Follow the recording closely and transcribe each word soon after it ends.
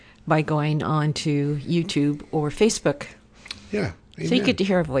by going on to YouTube or Facebook. Yeah. Amen. So you get to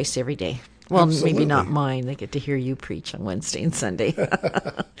hear a voice every day. Well, Absolutely. maybe not mine. They get to hear you preach on Wednesday and Sunday.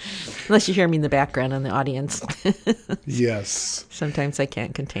 Unless you hear me in the background in the audience. Yes. Sometimes I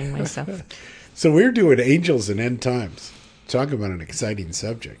can't contain myself. So we're doing angels and end times. Talk about an exciting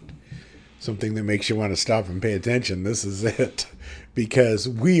subject. Something that makes you want to stop and pay attention. This is it. Because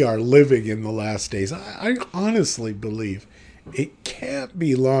we are living in the last days. I honestly believe it can't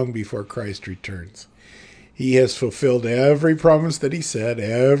be long before Christ returns. He has fulfilled every promise that he said,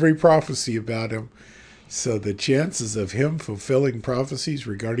 every prophecy about him. So the chances of him fulfilling prophecies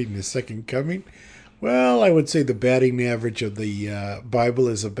regarding his second coming, well, I would say the batting average of the Bible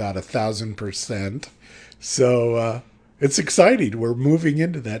is about 1,000%. So it's exciting. We're moving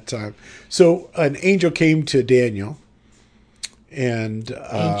into that time. So an angel came to Daniel. And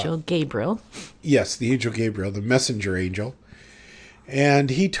Angel Gabriel. Yes, the angel Gabriel, the messenger angel. And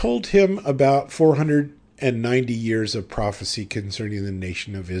he told him about 490 years of prophecy concerning the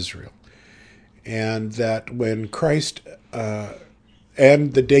nation of Israel. And that when Christ,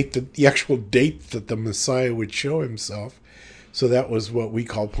 and the actual date that the Messiah would show himself, so that was what we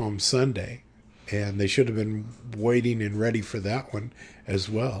call Palm Sunday. And they should have been waiting and ready for that one as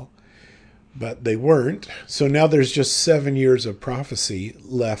well. But they weren't. So now there's just 7 years of prophecy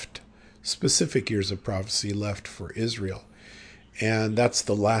left, specific years of prophecy left for Israel. And that's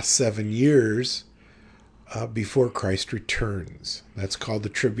the last 7 years before Christ returns. That's called the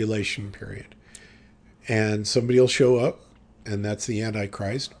tribulation period. And somebody will show up, and that's the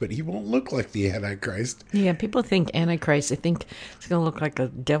Antichrist, but he won't look like the Antichrist. Yeah, people think Antichrist, they think it's going to look like a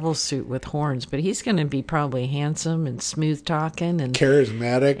devil suit with horns, but he's going to be probably handsome and smooth talking and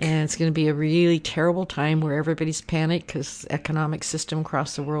charismatic. And it's going to be a really terrible time where everybody's panicked because the economic system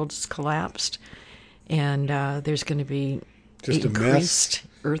across the world has collapsed. And there's going to be just increased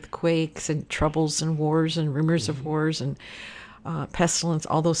earthquakes and troubles and wars and rumors of wars and pestilence.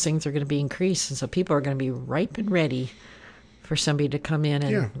 All those things are going to be increased. And so people are going to be ripe and ready for somebody to come in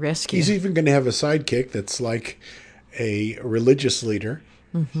and rescue. He's even going to have a sidekick that's like a religious leader.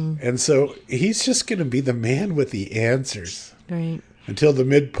 Mm-hmm. And so he's just going to be the man with the answers. Right. Until the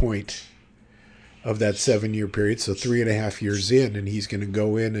midpoint of that 7-year period, so 3.5 years in, and he's going to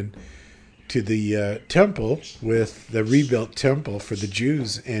go in and to the temple with the rebuilt temple for the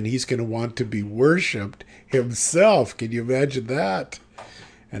Jews, and he's going to want to be worshipped himself. Can you imagine that?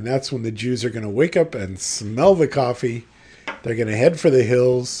 And that's when the Jews are going to wake up and smell the coffee. They're going to head for the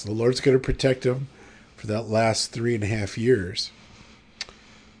hills. The Lord's going to protect them for that last 3.5 years.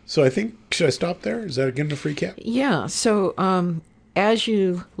 So I think, should I stop there? Is that a good enough recap? Yeah. So as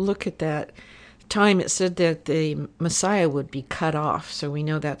you look at that time, it said that the Messiah would be cut off. So we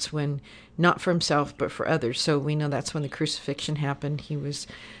know that's when, not for himself, but for others. So we know that's when the crucifixion happened.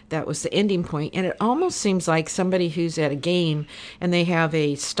 That was the ending point. And it almost seems like somebody who's at a game and they have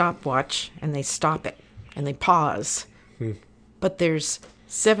a stopwatch and they stop it and they pause. But there's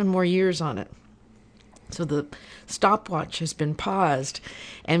 7 more years on it. So the stopwatch has been paused.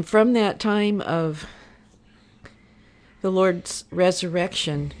 And from that time of the Lord's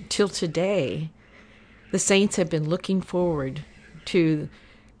resurrection till today, the saints have been looking forward to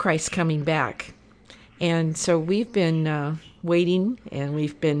Christ coming back. And so we've been waiting and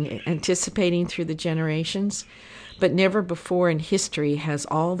we've been anticipating through the generations. But never before in history has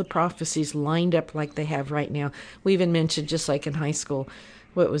all the prophecies lined up like they have right now. We even mentioned, just like in high school,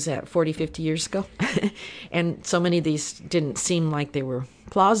 what was that, 40, 50 years ago? And so many of these didn't seem like they were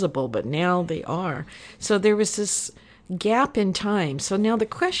plausible, but now they are. So there was this gap in time. So now the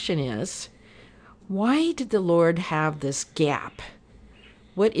question is, why did the Lord have this gap?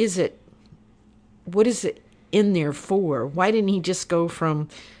 What is it? What is it in there for? Why didn't he just go from,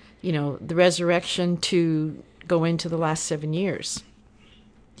 the resurrection to go into the last 7 years?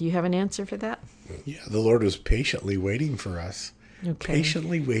 Do you have an answer for that? Yeah, the Lord was patiently waiting for us. Okay.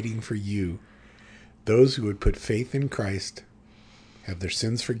 Patiently waiting for you. Those who would put faith in Christ, have their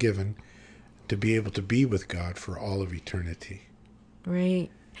sins forgiven, to be able to be with God for all of eternity. Right.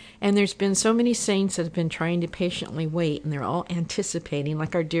 And there's been so many saints that have been trying to patiently wait, and they're all anticipating,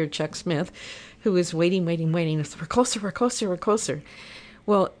 like our dear Chuck Smith, who is waiting. We're closer.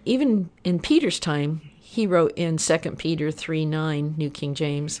 Well, even in Peter's time, he wrote in 2 Peter 3:9, New King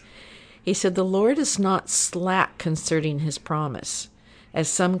James, he said, "The Lord is not slack concerning his promise, as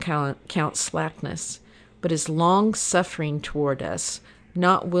some count slackness, but is long-suffering toward us,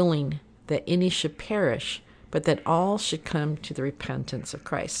 not willing that any should perish, but that all should come to the repentance of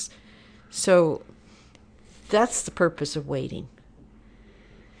Christ." So that's the purpose of waiting.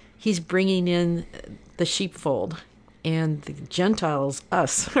 He's bringing in the sheepfold. and the Gentiles,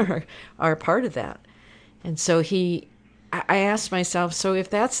 us, are a part of that. And so I asked myself, so if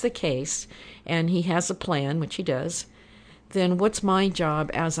that's the case, and he has a plan, which he does, then what's my job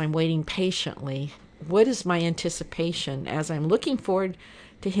as I'm waiting patiently? What is my anticipation as I'm looking forward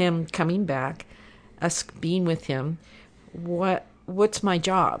to him coming back, us being with him? What's my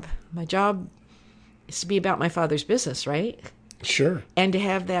job? My job is to be about my Father's business, right? Sure. And to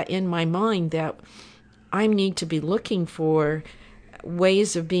have that in my mind that I need to be looking for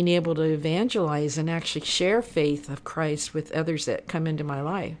ways of being able to evangelize and actually share faith of Christ with others that come into my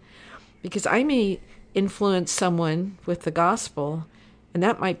life. Because I may influence someone with the gospel, and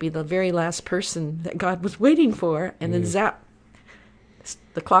that might be the very last person that God was waiting for, and then zap,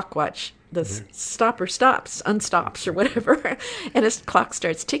 the clock watch, the stopper stops, unstops, or whatever, and his clock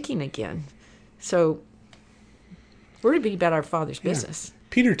starts ticking again. So we're to be about our Father's business.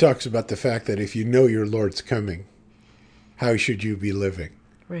 Peter talks about the fact that if you know your Lord's coming, how should you be living?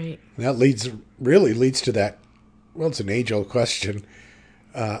 Right. And that really leads to that, well, it's an age-old question.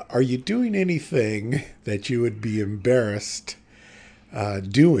 Are you doing anything that you would be embarrassed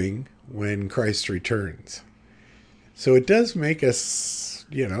doing when Christ returns? So it does make us,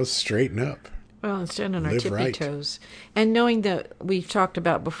 straighten up. Well, and stand on our Live tippy right. toes. And knowing that we've talked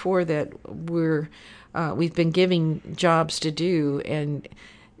about before that we've been giving jobs to do, and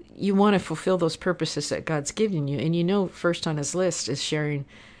you want to fulfill those purposes that God's given you. And first on his list is sharing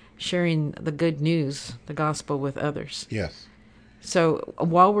the good news, the gospel, with others. Yes. So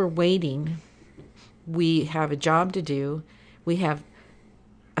while we're waiting, we have a job to do. We have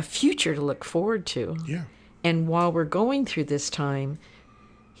a future to look forward to. Yeah. And while we're going through this time,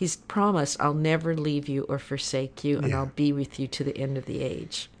 he's promised, I'll never leave you or forsake you, and I'll be with you to the end of the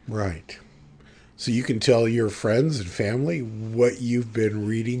age. Right. So you can tell your friends and family what you've been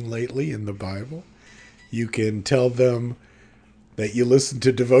reading lately in the Bible. You can tell them that you listen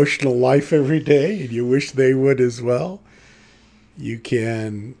to Devotional Life every day and you wish they would as well. You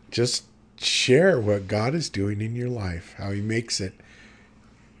can just share what God is doing in your life, how he makes it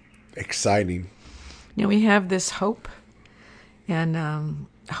exciting. We have this hope, and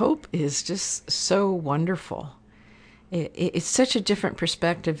hope is just so wonderful. It's such a different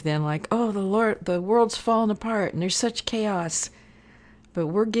perspective than like, oh, the world's falling apart and there's such chaos. But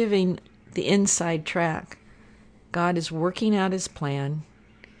we're giving the inside track. God is working out his plan.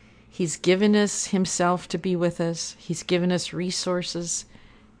 He's given us himself to be with us. He's given us resources,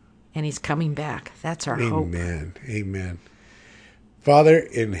 and he's coming back. That's our hope. Amen. Amen. Father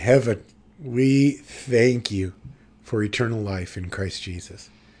in heaven, we thank you for eternal life in Christ Jesus.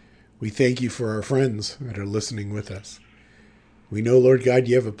 We thank you for our friends that are listening with us. We know, Lord God,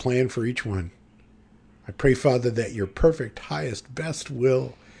 you have a plan for each one. I pray, Father, that your perfect, highest, best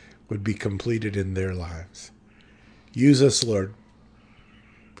will would be completed in their lives. Use us, Lord,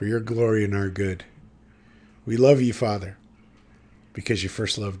 for your glory and our good. We love you, Father, because you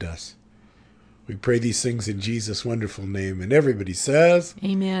first loved us. We pray these things in Jesus' wonderful name. And everybody says,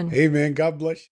 Amen. Amen. God bless you.